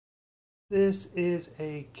This is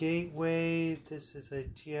a gateway. This is a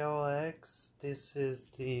TLX. This is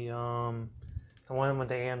the one with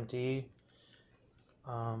the AMD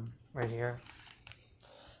right here.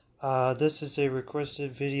 This is a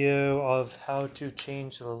requested video of how to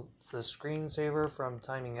change the screensaver from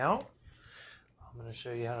timing out. I'm going to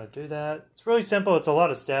show you how to do that. It's really simple. It's a lot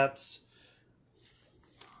of steps,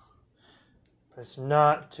 but it's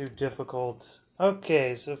not too difficult.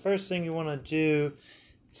 Okay, so the first thing you want to do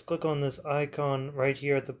is click on this icon right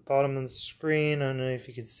here at the bottom of the screen. I don't know if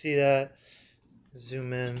you can see that.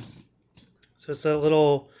 Zoom in. So it's that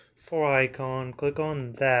little 4 icon. Click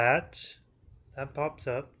on that. That pops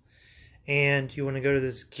up. And you want to go to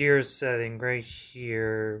this gear setting right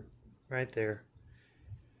here. Right there.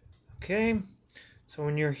 Okay. So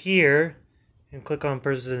when you're here, and click on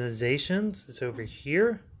personalizations. It's over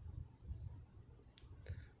here.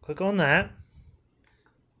 Click on that.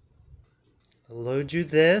 It'll load you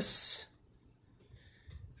this.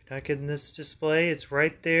 If you're not getting this display, it's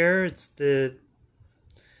right there. It's the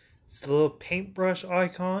little paintbrush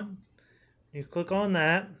icon. You click on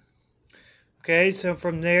that. Okay, so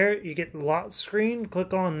from there you get the lock screen.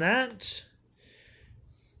 Click on that.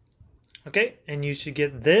 Okay, and you should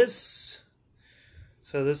get this.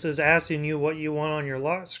 So this is asking you what you want on your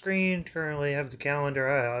lock screen. Currently I have the calendar.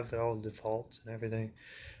 I have all defaults and everything.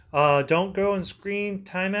 Don't go on screen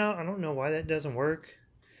timeout. I don't know why that doesn't work.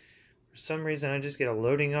 For some reason I just get a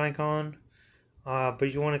loading icon.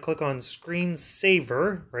 But you want to click on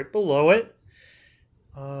screensaver right below it.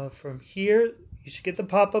 From here you should get the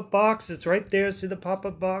pop-up box. It's right there. See the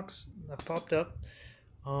pop-up box that popped up.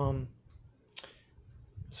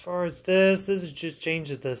 As far as this is just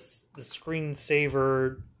changes the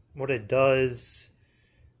screensaver, what it does.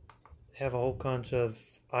 They have a whole bunch of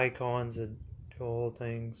icons and do all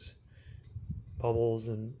things, bubbles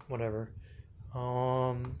and whatever.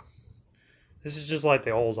 This is just like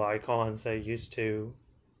the old icons that used to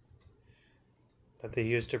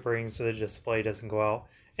bring so the display doesn't go out.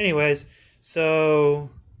 Anyways,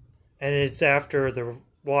 so, and it's after the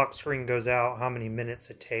lock screen goes out, how many minutes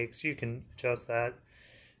it takes. You can adjust that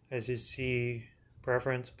as you see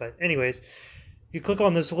preference. But anyways, you click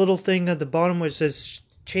on this little thing at the bottom which says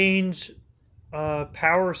change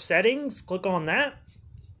power settings. Click on that.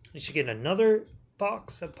 You should get another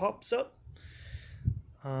box that pops up.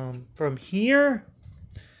 From here,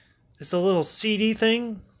 it's a little CD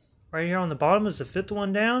thing right here on the bottom. Is the 5th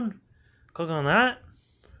one down. Click on that.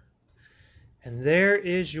 And there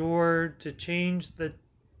is to change the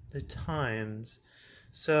times.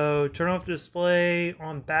 So turn off display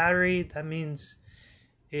on battery. That means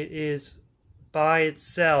it is by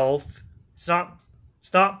itself. It's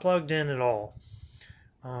not plugged in at all.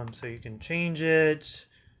 So you can change it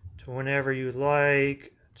to whenever you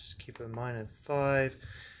like. Just keep it in mind at 5.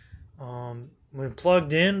 When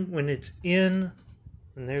plugged in, when it's in,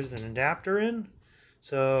 and there's an adapter in.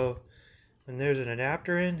 So when there's an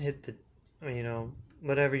adapter in, hit the,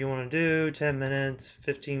 whatever you want to do, 10 minutes,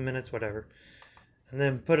 15 minutes, whatever. And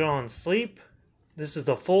then put it on sleep. This is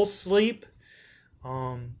the full sleep.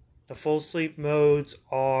 The full sleep modes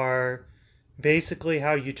are basically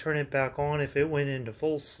how you turn it back on if it went into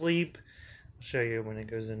full sleep. I'll show you when it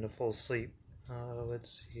goes into full sleep.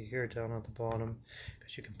 Let's see here down at the bottom,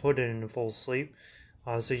 because you can put it into full sleep.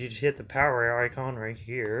 So you hit the power icon right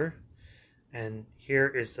here, and here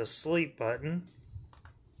is the sleep button.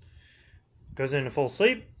 Goes into full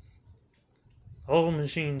sleep. The whole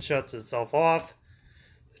machine shuts itself off.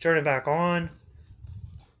 Turn it back on.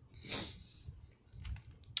 It's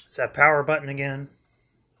that power button again.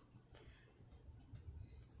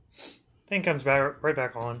 Thing comes back right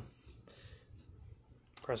back on.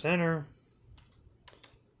 Press enter.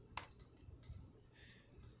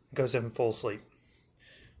 Goes in full sleep.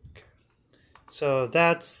 Okay. So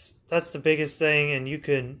that's the biggest thing, and you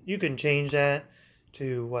can change that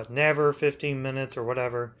to never 15 minutes or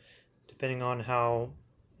whatever, depending on how.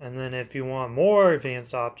 And then if you want more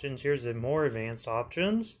advanced options, here's the more advanced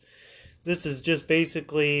options. This is just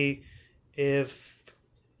basically if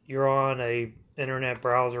you're on a internet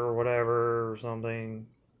browser or whatever or something,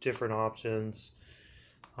 different options.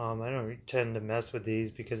 I don't tend to mess with these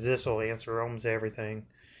because this will answer almost everything.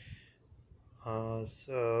 But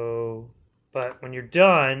when you're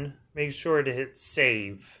done, make sure to hit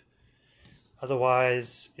save.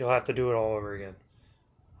 Otherwise, you'll have to do it all over again.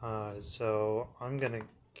 So I'm going to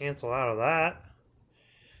cancel out of that.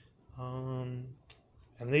 And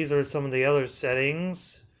these are some of the other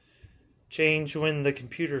settings. Change when the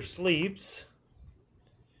computer sleeps.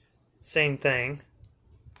 Same thing.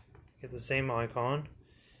 Get the same icon.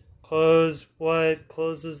 Close what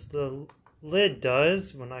closes the lid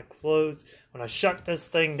does when I shut this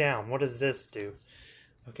thing down. What does this do?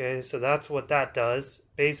 Okay, so that's what that does.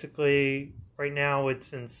 Basically, right now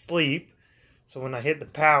it's in sleep. So when I hit the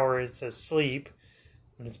power, it says sleep.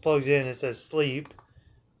 When it's plugged in, it says sleep.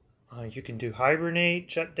 You can do hibernate,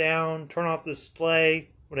 shut down, turn off the display,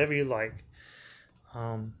 whatever you like.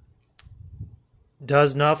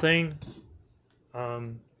 Does nothing.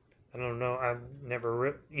 I don't know. I've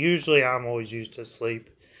never. Usually, I'm always used to sleep.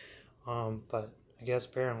 But I guess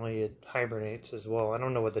apparently it hibernates as well. I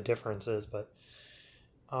don't know what the difference is, but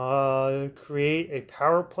create a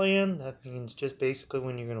power plan. That means just basically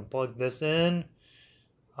when you're going to plug this in.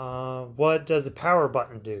 What does the power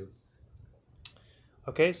button do?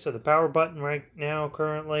 Okay, so the power button right now,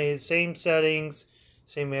 currently, same settings,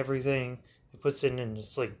 same everything. It puts it into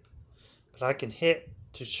sleep. But I can hit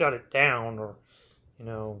to shut it down, or,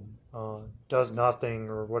 does nothing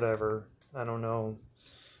or whatever. I don't know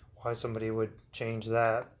why somebody would change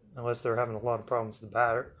that unless they're having a lot of problems with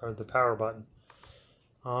the power button.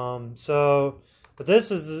 But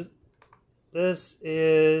this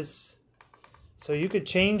is, so you could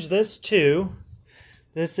change this too.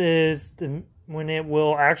 This is when it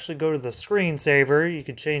will actually go to the screensaver. You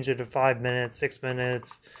could change it to 5 minutes, 6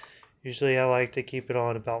 minutes. Usually I like to keep it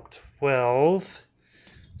on about 12.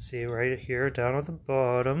 See right here down at the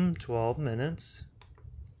bottom, 12 minutes.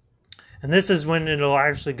 And this is when it'll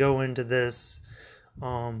actually go into this,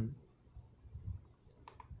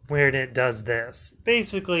 where it does this.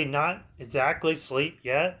 Basically not exactly sleep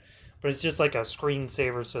yet, but it's just like a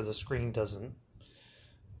screensaver so the screen doesn't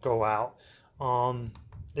go out.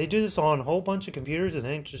 They do this on a whole bunch of computers. An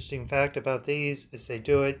interesting fact about these is they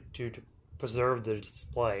do it to preserve the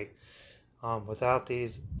display. Without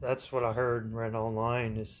these, that's what I heard and read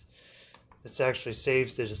online, is it actually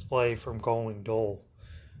saves the display from going dull.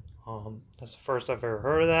 That's the first I've ever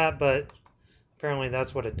heard of that, but apparently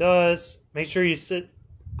that's what it does. Make sure you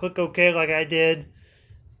click OK like I did.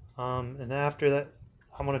 And after that,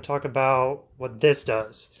 I'm going to talk about what this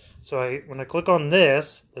does. So when I click on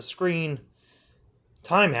this, the screen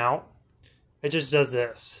timeout, it just does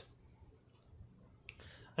this.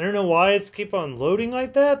 I don't know why it's keep on loading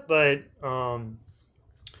like that, but I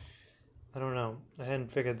don't know. I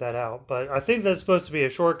hadn't figured that out. But I think that's supposed to be a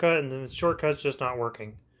shortcut, and the shortcut's just not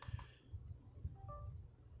working.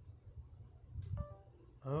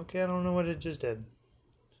 Okay, I don't know what it just did.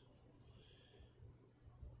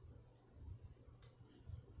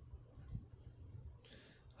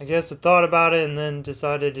 I guess it thought about it and then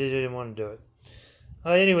decided it didn't want to do it.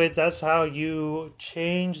 Anyways, that's how you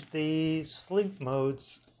change the sleep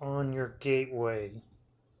modes on your gateway.